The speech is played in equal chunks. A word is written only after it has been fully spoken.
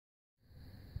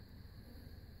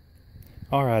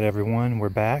Alright everyone, we're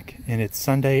back, and it's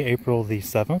Sunday, April the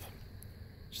 7th.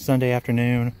 Sunday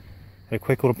afternoon. Had a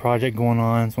quick little project going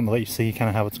on. Just want to let you see kind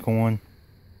of how it's going.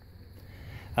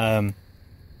 Up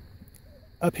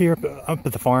at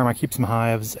the farm, I keep some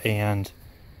hives, and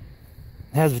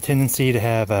it has a tendency to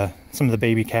have some of the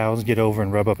baby cows get over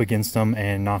and rub up against them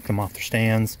and knock them off their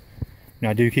stands. Now,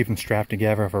 I do keep them strapped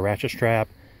together with a ratchet strap.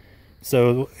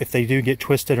 So if they do get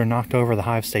twisted or knocked over, the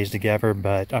hive stays together,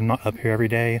 but I'm not up here every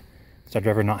day. So I'd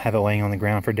rather not have it laying on the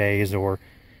ground for days or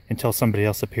until somebody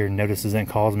else up here notices it and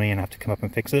calls me and I have to come up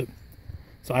and fix it.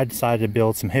 So I decided to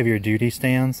build some heavier duty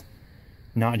stands,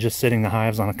 not just sitting the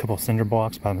hives on a couple of cinder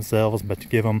blocks by themselves, but to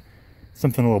give them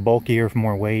something a little bulkier for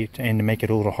more weight and to make it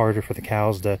a little harder for the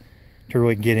cows to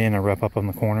really get in and rub up on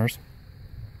the corners.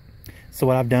 So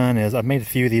what I've done is I've made a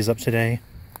few of these up today.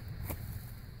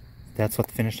 That's what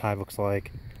the finished hive looks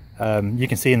like. You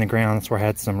can see in the ground, that's where I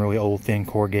had some really old thin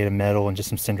corrugated metal and just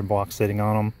some cinder blocks sitting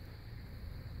on them.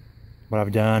 What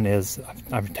I've done is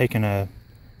I've taken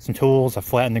some tools, I've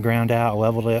flattened the ground out,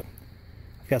 leveled it.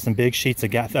 I've got some big sheets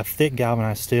of thick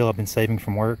galvanized steel I've been saving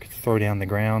from work to throw down the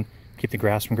ground, keep the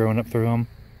grass from growing up through them.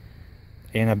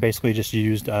 And I basically just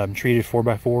used treated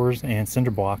 4x4s and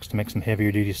cinder blocks to make some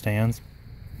heavier duty stands.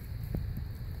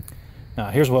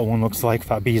 Now here's what one looks like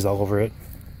without bees all over it.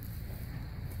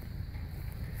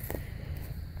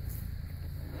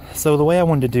 So the way I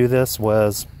wanted to do this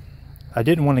was, I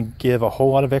didn't want to give a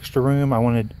whole lot of extra room. I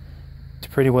wanted to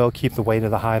pretty well keep the weight of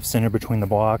the hive centered between the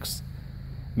blocks.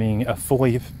 Meaning a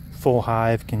full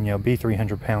hive can be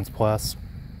 300 pounds plus.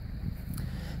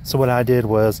 So what I did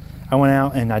was, I went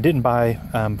out and I didn't buy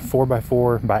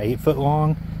 4x4 by 8 foot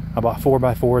long. I bought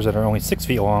 4x4s that are only 6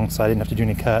 feet long, so I didn't have to do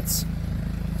any cuts.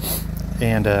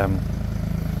 And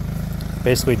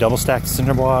basically double stacked the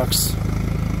cinder blocks.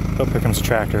 Oh, here comes the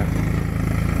tractor.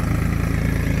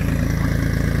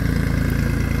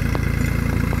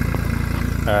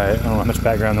 Alright, I don't know how much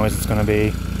background noise it's going to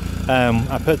be.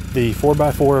 I put the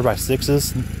 4x4 by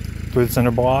 6s through the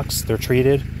cinder blocks. They're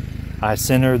treated. I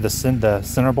centered the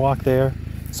center block there,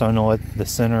 so I know what the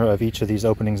center of each of these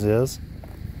openings is.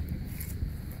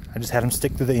 I just had them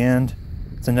stick through the end.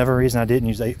 It's another reason I didn't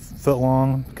use 8 foot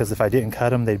long, because if I didn't cut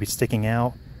them, they'd be sticking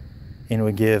out, and it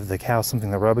would give the cow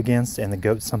something to rub against and the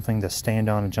goat something to stand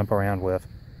on and jump around with.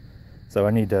 So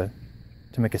I need to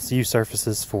make a few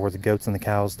surfaces for the goats and the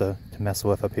cows to mess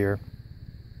with up here.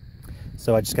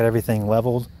 So I just got everything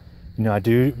leveled. I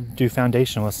do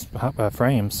foundationless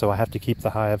frames, so I have to keep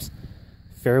the hives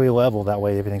fairly level, that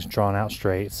way everything's drawn out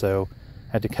straight. So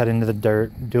I had to cut into the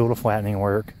dirt, do a little flattening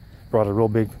work, brought a real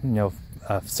big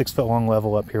 6 foot long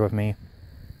level up here with me,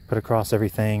 put across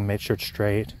everything, made sure it's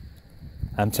straight.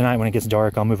 Tonight when it gets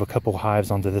dark, I'll move a couple hives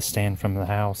onto this stand from the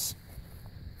house.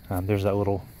 There's that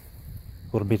little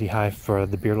bitty hive for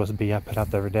the beardless bee I put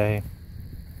out the other day.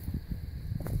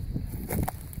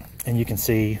 And you can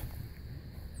see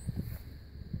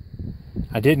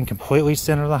I didn't completely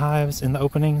center the hives in the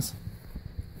openings.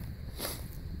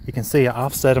 You can see I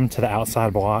offset them to the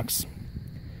outside blocks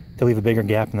to leave a bigger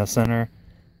gap in the center.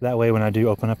 That way when I do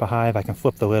open up a hive, I can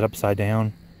flip the lid upside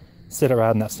down, sit it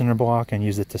right in that center block, and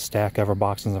use it to stack other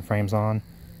boxes and frames on.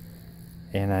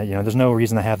 And there's no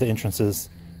reason to have the entrances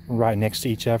right next to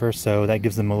each other, so that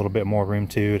gives them a little bit more room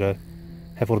to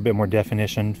have a little bit more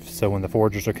definition, so when the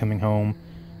foragers are coming home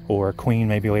or a queen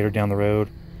maybe later down the road,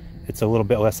 it's a little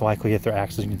bit less likely that they're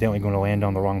accidentally going to land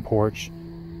on the wrong porch.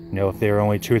 If they're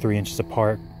only 2 or 3 inches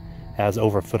apart, as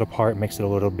over a foot apart, makes it a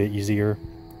little bit easier.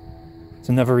 It's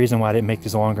another reason why I didn't make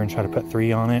these longer and try to put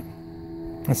 3 on it,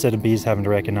 instead of bees having to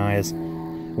recognize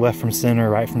left from center,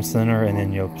 right from center, and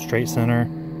then straight center.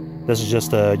 This is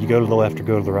just you go to the left or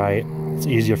go to the right. It's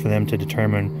easier for them to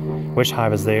determine which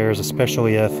hive is theirs,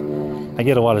 especially if I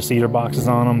get a lot of cedar boxes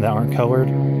on them that aren't colored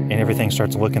and everything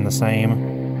starts looking the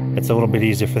same. It's a little bit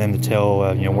easier for them to tell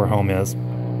where home is.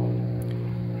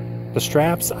 The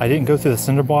straps, I didn't go through the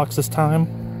cinder blocks this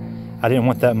time. I didn't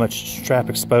want that much strap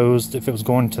exposed. If it was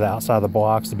going to the outside of the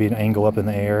blocks, it'd be an angle up in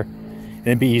the air.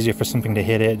 It'd be easier for something to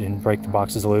hit it and break the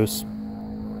boxes loose.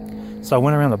 So I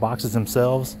went around the boxes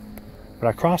themselves, but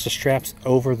I crossed the straps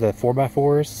over the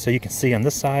 4x4s, so you can see on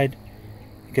this side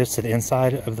it goes to the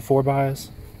inside of the 4xs,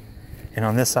 and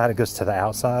on this side it goes to the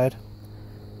outside.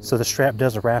 So the strap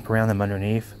does wrap around them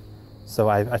underneath. So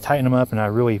I tightened them up and I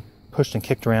really pushed and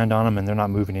kicked around on them, and they're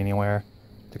not moving anywhere.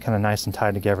 They're kind of nice and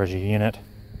tied together as a unit.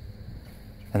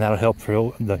 And that'll help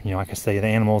for like I say, the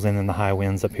animals and then the high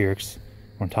winds up here, 'cause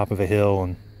we're on top of a hill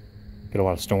and get a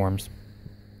lot of storms.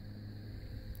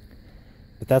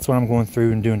 But that's what I'm going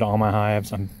through and doing to all my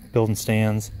hives. I'm building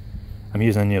stands. I'm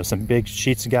using some big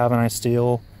sheets of galvanized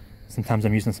steel. Sometimes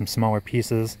I'm using some smaller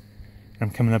pieces. I'm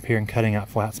coming up here and cutting out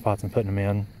flat spots and putting them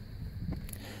in.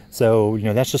 So, you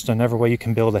know, that's just another way you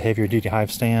can build a heavier duty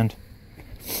hive stand.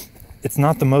 It's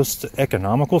not the most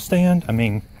economical stand. I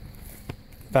mean,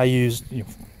 if I used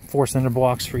 4 cinder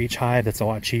blocks for each hive, that's a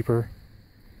lot cheaper.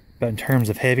 But in terms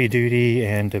of heavy duty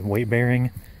and weight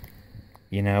bearing,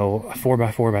 you know, a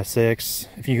 4x4x6,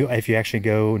 if you actually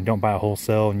go and don't buy a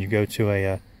wholesale and you go to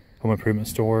a home improvement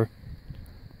store,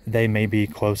 they may be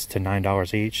close to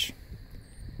 $9 each.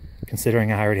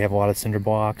 Considering I already have a lot of cinder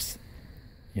blocks,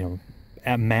 you know,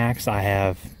 at max I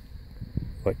have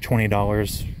what,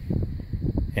 $20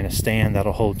 in a stand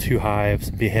that'll hold 2 hives,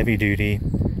 be heavy duty,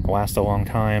 last a long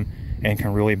time, and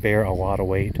can really bear a lot of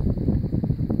weight.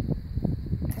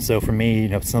 So for me, you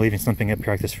know, it's leaving something up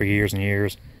here like this for years and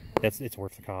years, it's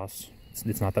worth the cost.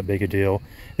 It's not that big a deal.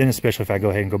 Then especially if I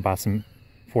go ahead and go buy some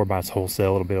 4x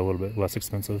wholesale, it'll be a little bit less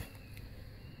expensive.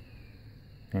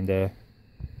 And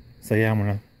so yeah, I'm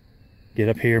gonna get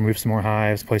up here, move some more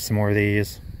hives, place some more of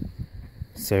these.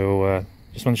 So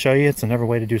just want to show you, it's another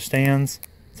way to do stands.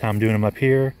 That's how I'm doing them up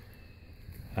here.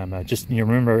 Just, you know,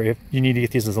 remember, if you need to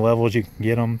get these as level as you can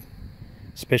get them,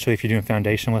 especially if you're doing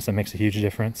foundationless, it makes a huge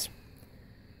difference.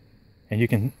 And you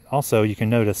can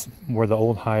notice where the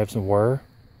old hives were.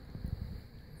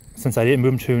 Since I didn't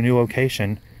move them to a new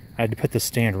location, I had to put the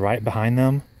stand right behind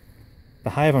them.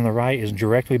 The hive on the right is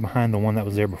directly behind the one that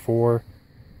was there before.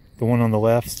 The one on the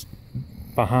left's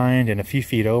behind and a few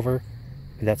feet over.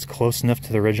 But that's close enough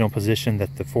to the original position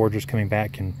that the foragers coming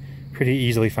back can pretty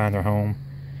easily find their home.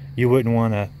 You wouldn't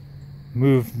want to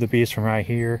move the bees from right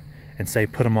here and say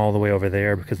put them all the way over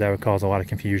there, because that would cause a lot of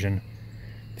confusion.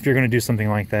 If you're going to do something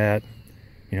like that,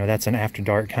 you know, that's an after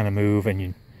dark kind of move, and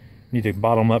you need to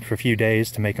bottle them up for a few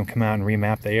days to make them come out and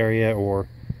remap the area, or,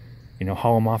 you know,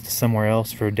 haul them off to somewhere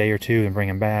else for a day or two and bring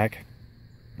them back,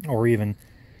 or even,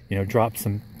 you know, drop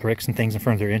some bricks and things in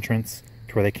front of their entrance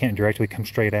to where they can't directly come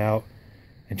straight out,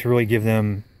 and to really give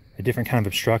them a different kind of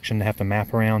obstruction to have to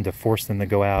map around, to force them to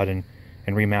go out and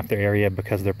remap their area,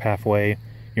 because their pathway,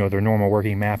 you know, their normal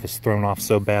working map is thrown off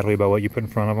so badly by what you put in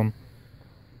front of them.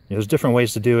 You know, there's different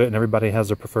ways to do it, and everybody has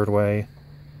their preferred way.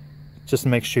 Just to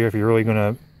make sure, if you're really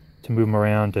going to move them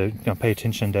around, to, you know, pay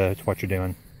attention to what you're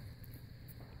doing.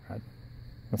 All right.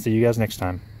 I'll see you guys next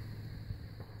time.